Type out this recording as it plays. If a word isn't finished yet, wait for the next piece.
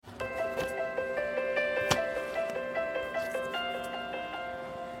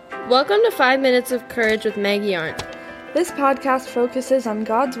Welcome to 5 Minutes of Courage with Maggie Arndt. This podcast focuses on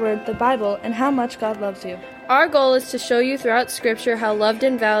God's Word, the Bible, and how much God loves you. Our goal is to show you throughout Scripture how loved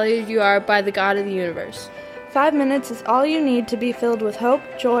and valued you are by the God of the universe. 5 minutes is all you need to be filled with hope,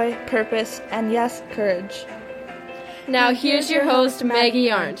 joy, purpose, and yes, courage. Now here's your host,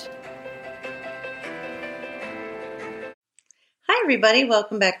 Maggie Arndt. Hi everybody,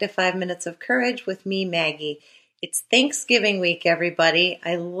 welcome back to 5 Minutes of Courage with me, Maggie. It's Thanksgiving week, everybody.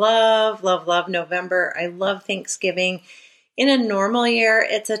 I love November. I love Thanksgiving. In a normal year,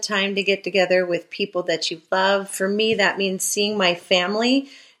 it's a time to get together with people that you love. For me, that means seeing my family.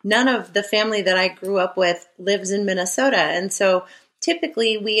 None of the family that I grew up with lives in Minnesota, and so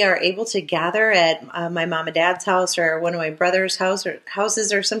typically we are able to gather at my mom and dad's house or one of my brother's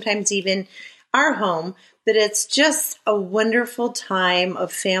houses or sometimes even our home. But it's just a wonderful time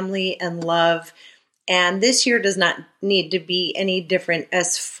of family and love. And this year does not need to be any different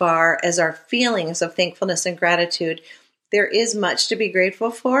as far as our feelings of thankfulness and gratitude. There is much to be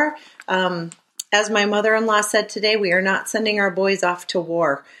grateful for. As my mother-in-law said today, we are not sending our boys off to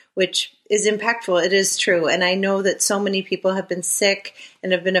war, which is impactful. It is true. And I know that so many people have been sick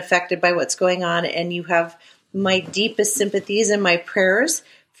and have been affected by what's going on. And you have my deepest sympathies and my prayers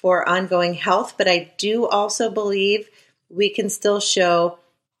for ongoing health. But I do also believe we can still show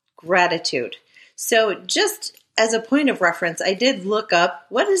gratitude. So just as a point of reference, I did look up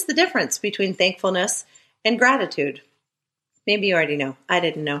what is the difference between thankfulness and gratitude. Maybe you already know. I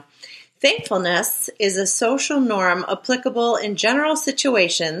didn't know. Thankfulness is a social norm applicable in general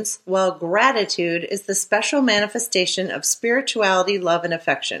situations, while gratitude is the special manifestation of spirituality, love, and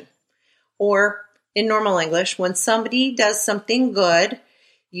affection. Or in normal English, when somebody does something good,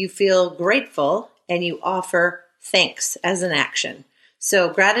 you feel grateful and you offer thanks as an action. So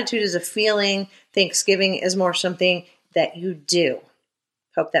gratitude is a feeling. Thanksgiving is more something that you do.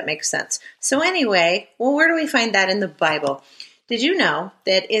 Hope that makes sense. So anyway, where do we find that in the Bible? Did you know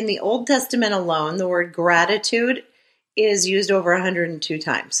that in the Old Testament alone, the word gratitude is used over 102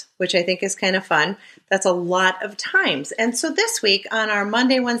 times, which I think is kind of fun. That's a lot of times. And so this week on our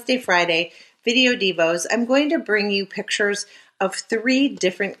Monday, Wednesday, Friday video devos, I'm going to bring you pictures of 3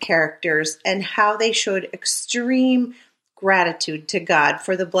 different characters and how they showed extreme gratitude to God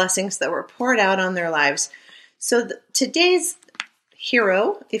for the blessings that were poured out on their lives. So today's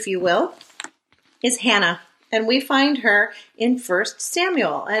hero, if you will, is Hannah, and we find her in 1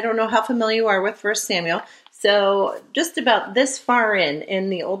 Samuel. I don't know how familiar you are with 1 Samuel. So just about this far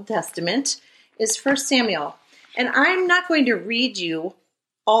in the Old Testament is 1 Samuel. And I'm not going to read you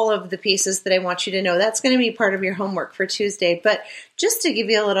all of the pieces that I want you to know. That's going to be part of your homework for Tuesday. But just to give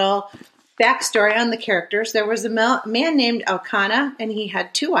you a little backstory on the characters, there was a man named Elkanah, and he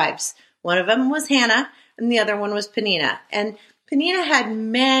had 2 wives. One of them was Hannah, and the other one was Peninnah. And Peninnah had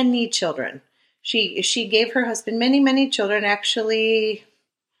many children. She gave her husband many children. Actually,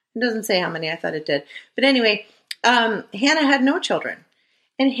 it doesn't say how many. I thought it did. But anyway, Hannah had no children.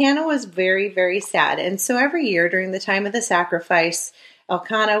 And Hannah was very, very sad. And so every year during the time of the sacrifice,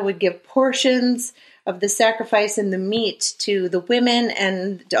 Elkanah would give portions of the sacrifice and the meat to the women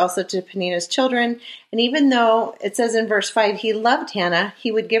and also to Peninnah's children. And even though it says in verse 5, he loved Hannah,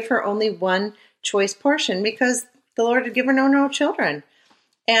 he would give her only one choice portion because the Lord had given her no children.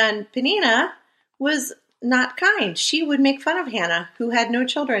 And Peninnah was not kind. She would make fun of Hannah, who had no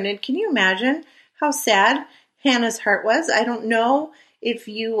children. And can you imagine how sad Hannah's heart was? I don't know if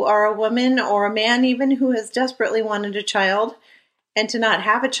you are a woman or a man even who has desperately wanted a child, and to not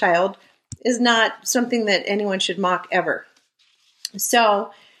have a child is not something that anyone should mock ever.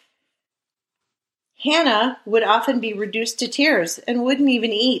 So Hannah would often be reduced to tears and wouldn't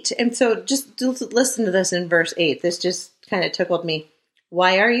even eat. And so just listen to this in verse 8. This just kind of tickled me.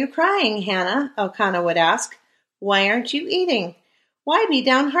 "Why are you crying, Hannah?" Elkanah would ask. "Why aren't you eating? Why be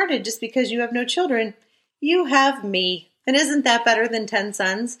downhearted just because you have no children? You have me. And isn't that better than 10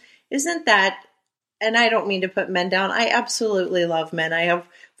 sons? Isn't that..." And I don't mean to put men down. I absolutely love men. I have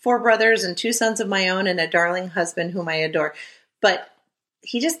 4 brothers and 2 sons of my own and a darling husband whom I adore. But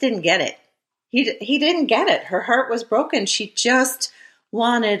he just didn't get it. He didn't get it. Her heart was broken. She just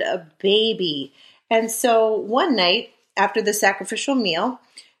wanted a baby. And so one night after the sacrificial meal,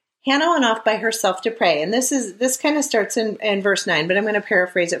 Hannah went off by herself to pray. And this kind of starts in verse 9, but I'm going to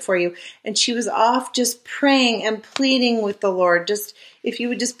paraphrase it for you. And she was off just praying and pleading with the Lord. Just, if you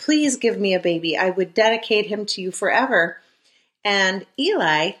would just please give me a baby, I would dedicate him to you forever. And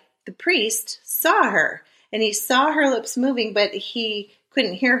Eli, the priest, saw her. And he saw her lips moving, but he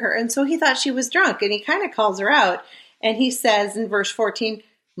couldn't hear her. And so he thought she was drunk. And he kind of calls her out. And he says in verse 14,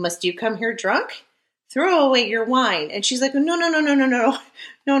 "Must you come here drunk? throw away your wine. And she's like,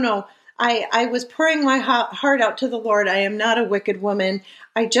 no. I was pouring my heart out to the Lord. I am not a wicked woman.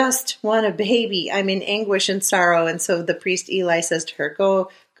 I just want a baby. I'm in anguish and sorrow. And so the priest Eli says to her, go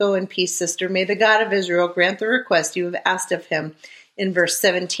in peace, sister. May the God of Israel grant the request you have asked of him. In verse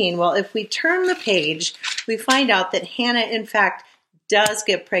 17. Well, if we turn the page, we find out that Hannah, in fact, does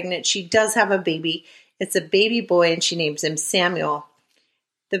get pregnant. She does have a baby. It's a baby boy, and she names him Samuel.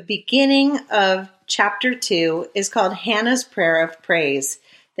 The beginning of chapter 2 is called Hannah's Prayer of Praise.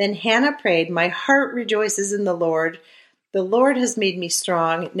 Then Hannah prayed, "My heart rejoices in the Lord. The Lord has made me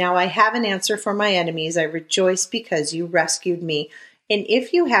strong. Now I have an answer for my enemies. I rejoice because you rescued me." And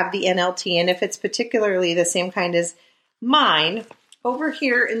if you have the NLT, and if it's particularly the same kind as mine, over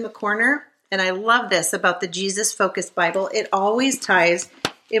here in the corner, and I love this about the Jesus-focused Bible, it always ties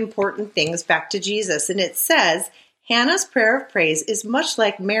important things back to Jesus. And it says, Hannah's prayer of praise is much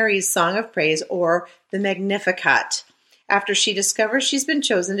like Mary's song of praise or the Magnificat. After she discovers she's been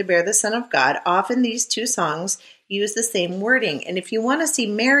chosen to bear the Son of God, often these two songs use the same wording. And if you want to see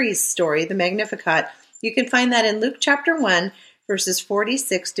Mary's story, the Magnificat, you can find that in Luke chapter 1, verses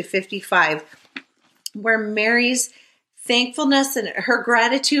 46 to 55, where Mary's thankfulness and her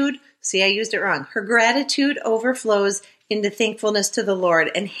gratitude, see, I used it wrong. Her gratitude overflows into thankfulness to the Lord.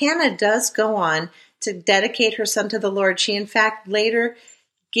 And Hannah does go on to dedicate her son to the Lord. She, in fact, later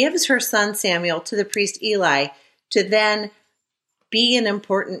gives her son Samuel to the priest Eli to then be an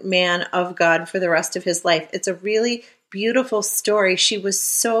important man of God for the rest of his life. It's a really beautiful story. She was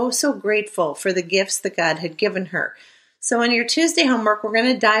so grateful for the gifts that God had given her. So in your Tuesday homework, we're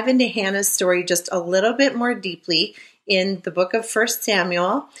going to dive into Hannah's story just a little bit more deeply in the book of 1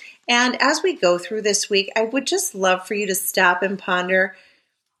 Samuel. And as we go through this week, I would just love for you to stop and ponder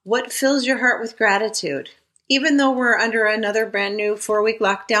what fills your heart with gratitude. Even though we're under another brand new 4-week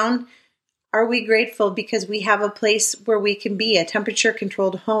lockdown, are we grateful because we have a place where we can be, a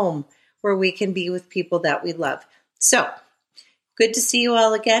temperature-controlled home where we can be with people that we love? So, good to see you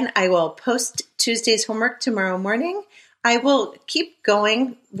all again. I will post Tuesday's homework tomorrow morning. I will keep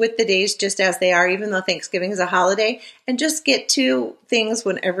going with the days just as they are, even though Thanksgiving is a holiday, and just get to things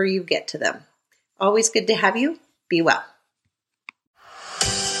whenever you get to them. Always good to have you. Be well.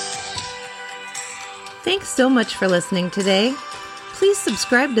 Thanks so much for listening today. Please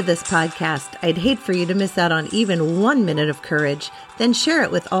subscribe to this podcast. I'd hate for you to miss out on even 1 minute of courage. Then share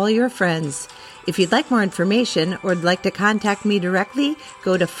it with all your friends. If you'd like more information or would like to contact me directly,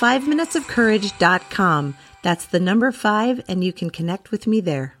 go to 5minutesofcourage.com. That's the number 5, and you can connect with me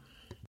there.